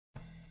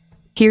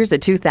Here's a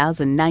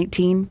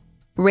 2019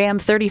 Ram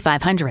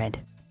 3500.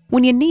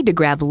 When you need to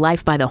grab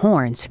life by the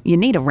horns, you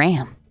need a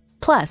Ram.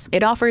 Plus,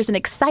 it offers an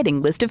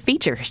exciting list of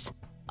features: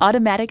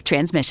 automatic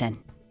transmission,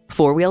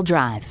 four-wheel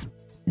drive,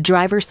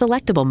 driver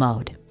selectable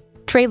mode,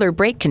 trailer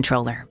brake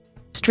controller,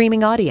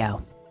 streaming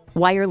audio,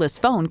 wireless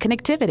phone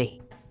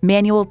connectivity,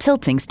 manual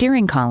tilting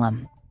steering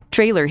column,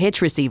 trailer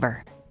hitch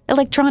receiver,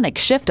 electronic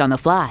shift on the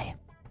fly,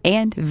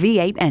 and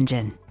V8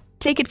 engine.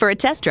 Take it for a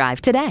test drive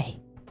today.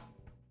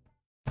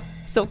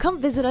 So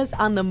come visit us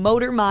on the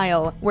Motor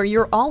Mile, where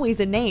you're always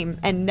a name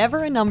and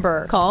never a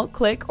number. Call,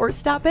 click, or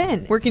stop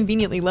in. We're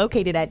conveniently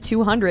located at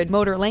 200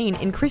 Motor Lane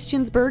in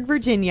Christiansburg,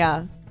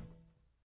 Virginia.